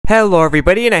Hello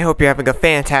everybody, and I hope you're having a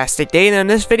fantastic day. And in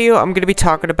this video, I'm going to be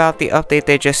talking about the update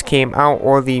that just came out,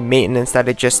 or the maintenance that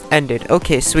it just ended.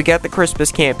 Okay, so we got the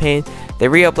Christmas campaign. They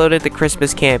re-uploaded the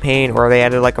Christmas campaign, or they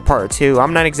added like a part 2.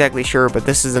 I'm not exactly sure, but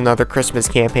this is another Christmas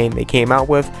campaign they came out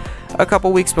with a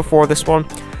couple weeks before this one.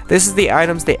 This is the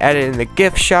items they added in the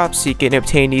gift shop, so you can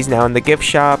obtain these now in the gift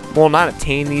shop. Well, not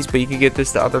obtain these, but you can get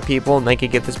this to other people, and they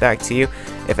can get this back to you,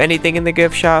 if anything, in the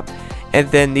gift shop. And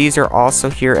then these are also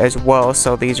here as well,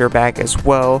 so these are back as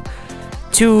well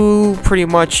to pretty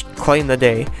much claim the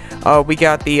day. We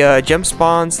got the gem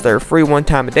spawns. They're free one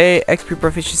time a day. XP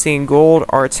proficiency in gold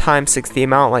are times 6 the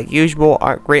amount like usual.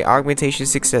 Great augmentation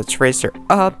success rates are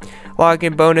up.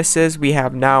 Login bonuses, we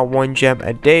have now 1 gem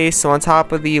a day. So on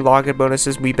top of the login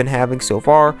bonuses we've been having so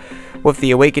far with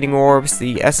the awakening orbs,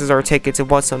 the SSR tickets, and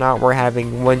what's not, we're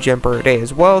having 1 gem per day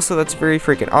as well, so that's very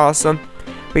freaking awesome.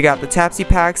 We got the Tapsy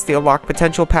packs, the unlock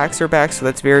potential packs are back, so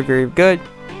that's very, very good.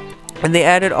 And they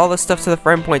added all this stuff to the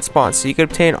friend point spawn, so you can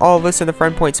obtain all of this in the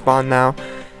friend point spawn now.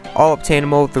 All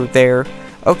obtainable through there.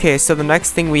 Okay, so the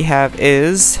next thing we have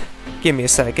is... Give me a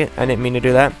second, I didn't mean to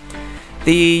do that.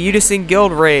 The Unison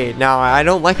Guild Raid. Now, I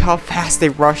don't like how fast they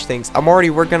rush things. I'm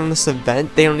already working on this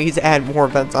event. They don't need to add more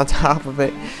events on top of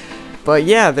it. But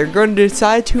yeah, they're going to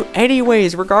decide to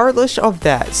anyways, regardless of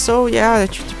that. So yeah,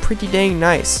 that's pretty dang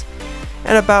nice.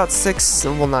 In about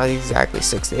not exactly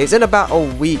 6 days, in about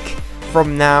a week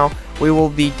from now, we will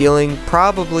be dealing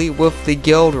probably with the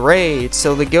guild raids.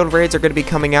 So the guild raids are going to be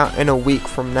coming out in a week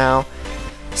from now.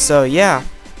 So yeah,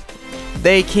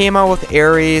 they came out with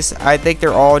Aries. I think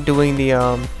they're all doing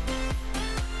the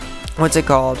what's it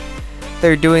called?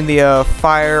 They're doing the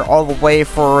fire all the way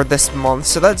for this month,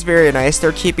 so that's very nice.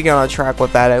 They're keeping it on track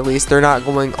with that. At least they're not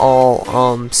going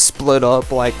all split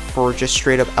up like for just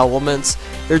straight up elements.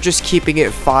 They're just keeping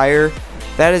it fire.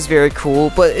 That is very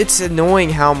cool, but it's annoying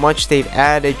how much they've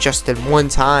added just in one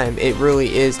time. It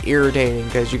really is irritating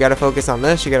because you got to focus on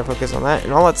this, you got to focus on that,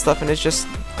 and all that stuff, and it's just,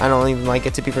 I don't even like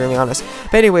it, to be fairly honest.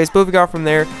 But anyways, moving on from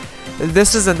there,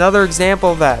 this is another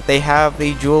example of that. They have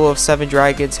the Jewel of 7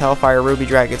 Dragons, Hellfire Ruby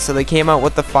Dragons. So they came out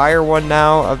with the Fire One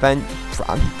Now event,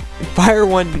 Fire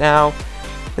One Now,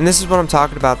 and this is what I'm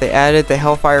talking about. They added the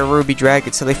Hellfire Ruby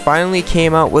Dragon, so they finally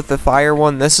came out with the Fire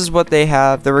one. This is what they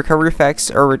have. The recovery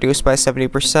effects are reduced by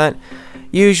 70%.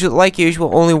 Like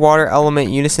usual, only water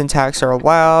element unison attacks are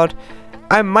allowed.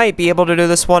 I might be able to do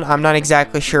this one. I'm not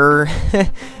exactly sure.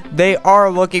 They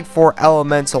are looking for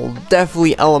elemental,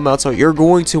 definitely elemental. You're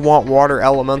going to want water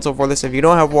elemental for this. If you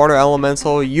don't have water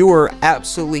elemental, you are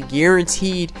absolutely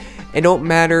guaranteed. It don't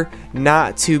matter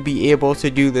not to be able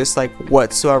to do this like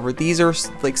whatsoever. These are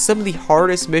like some of the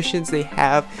hardest missions they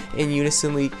have in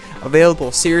Unison League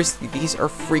available. Seriously, these are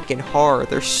freaking hard.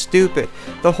 They're stupid.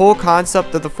 The whole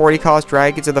concept of the 40 cost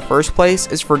dragons in the first place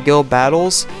is for guild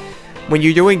battles. When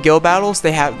you're doing guild battles,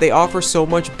 they offer so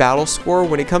much battle score.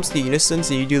 When it comes to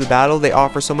Unisons and you do the battle, they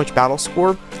offer so much battle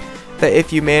score that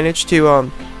if you manage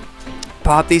to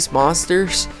pop these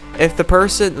monsters, if the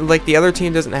person, like the other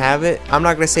team, doesn't have it, I'm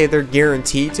not gonna say they're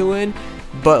guaranteed to win,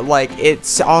 but like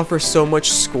it offers so much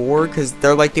score because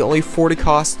they're like the only 40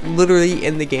 cost literally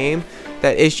in the game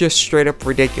that is just straight up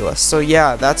ridiculous. So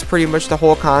yeah, that's pretty much the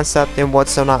whole concept and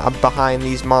what's not behind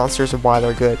these monsters and why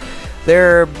they're good.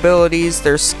 Their abilities,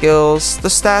 their skills, the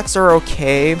stats are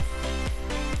okay.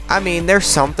 I mean, there's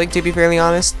something, to be fairly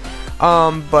honest.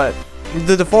 But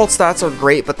the default stats are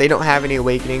great, but they don't have any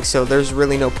awakening, so there's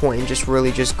really no point in just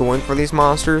going for these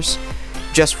monsters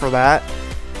just for that.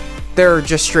 They're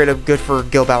just straight up good for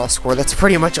guild battle score. That's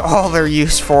pretty much all they're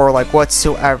used for, like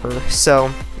whatsoever.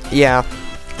 So yeah.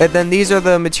 And then these are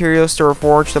the materials to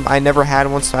reforge them. I never had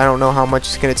one, so I don't know how much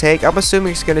it's going to take. I'm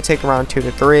assuming it's going to take around 2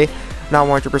 to 3. Not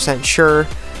 100% sure.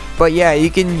 But yeah, you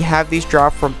can have these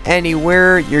drop from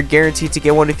anywhere. You're guaranteed to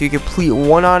get one if you complete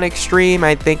one on extreme.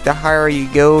 I think the higher you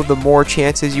go, the more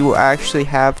chances you will actually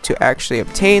have to actually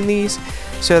obtain these.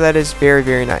 So that is very,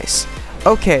 very nice.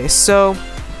 Okay, so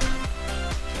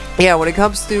yeah, when it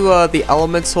comes to the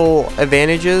elemental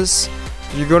advantages,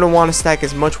 you're going to want to stack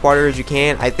as much water as you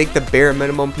can. I think the bare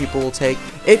minimum people will take,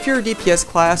 if you're a DPS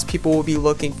class, people will be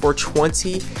looking for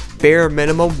 20 bare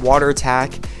minimum water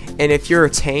attack. And if you're a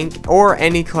tank or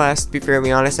any class, to be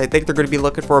fairly honest, I think they're going to be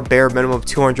looking for a bare minimum of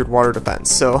 200 water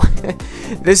defense. So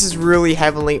this is really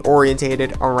heavily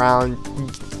orientated around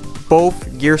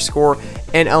both gear score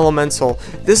and elemental.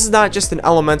 This is not just an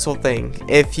elemental thing.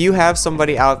 If you have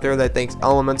somebody out there that thinks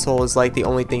elemental is like the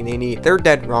only thing they need, they're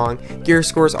dead wrong. Gear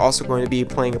score is also going to be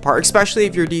playing a part, especially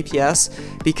if you're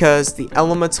DPS, because the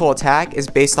elemental attack is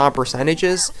based on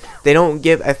percentages. They don't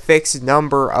give a fixed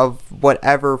number of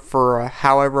whatever for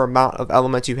however amount of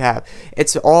elements you have.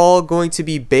 It's all going to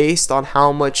be based on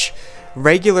how much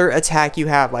regular attack you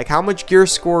have, like how much gear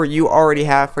score you already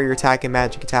have for your attack and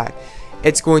magic attack.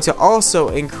 It's going to also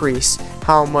increase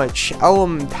how much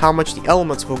the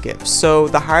elements will give. So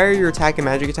the higher your attack and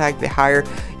magic attack, the higher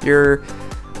your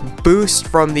boost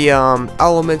from the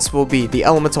elements will be, the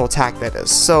elemental attack that is.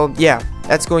 So yeah,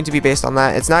 that's going to be based on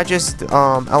that. It's not just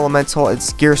elemental,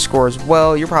 it's gear score as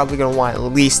well. You're probably going to want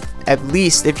at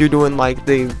least if you're doing like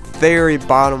the very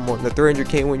bottom one, the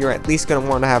 300k one, you're at least going to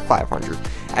want to have 500,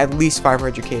 at least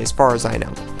 500k as far as I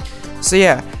know. So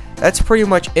yeah, that's pretty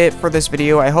much it for this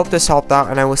video. I hope this helped out,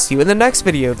 and I will see you in the next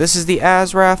video. This is the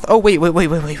Azrath. Oh, wait.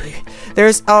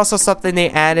 There's also something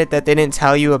they added that they didn't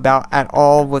tell you about at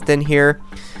all within here.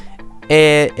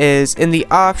 It is in the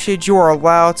options you are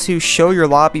allowed to show your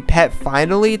lobby pet.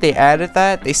 Finally, they added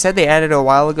that. They said they added it a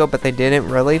while ago, but they didn't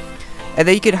really. And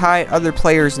then you could hide other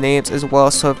players' names as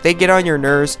well. So if they get on your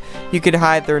nerves, you could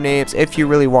hide their names if you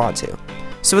really want to.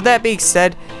 So with that being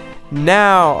said,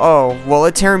 now, oh, well,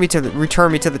 it returned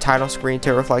me to the title screen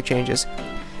to reflect changes.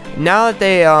 Now that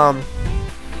they,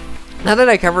 now that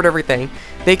I covered everything,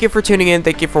 thank you for tuning in,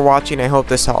 thank you for watching, I hope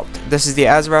this helped. This is the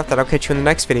Azrath, and I'll catch you in the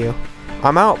next video.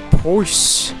 I'm out,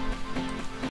 peace.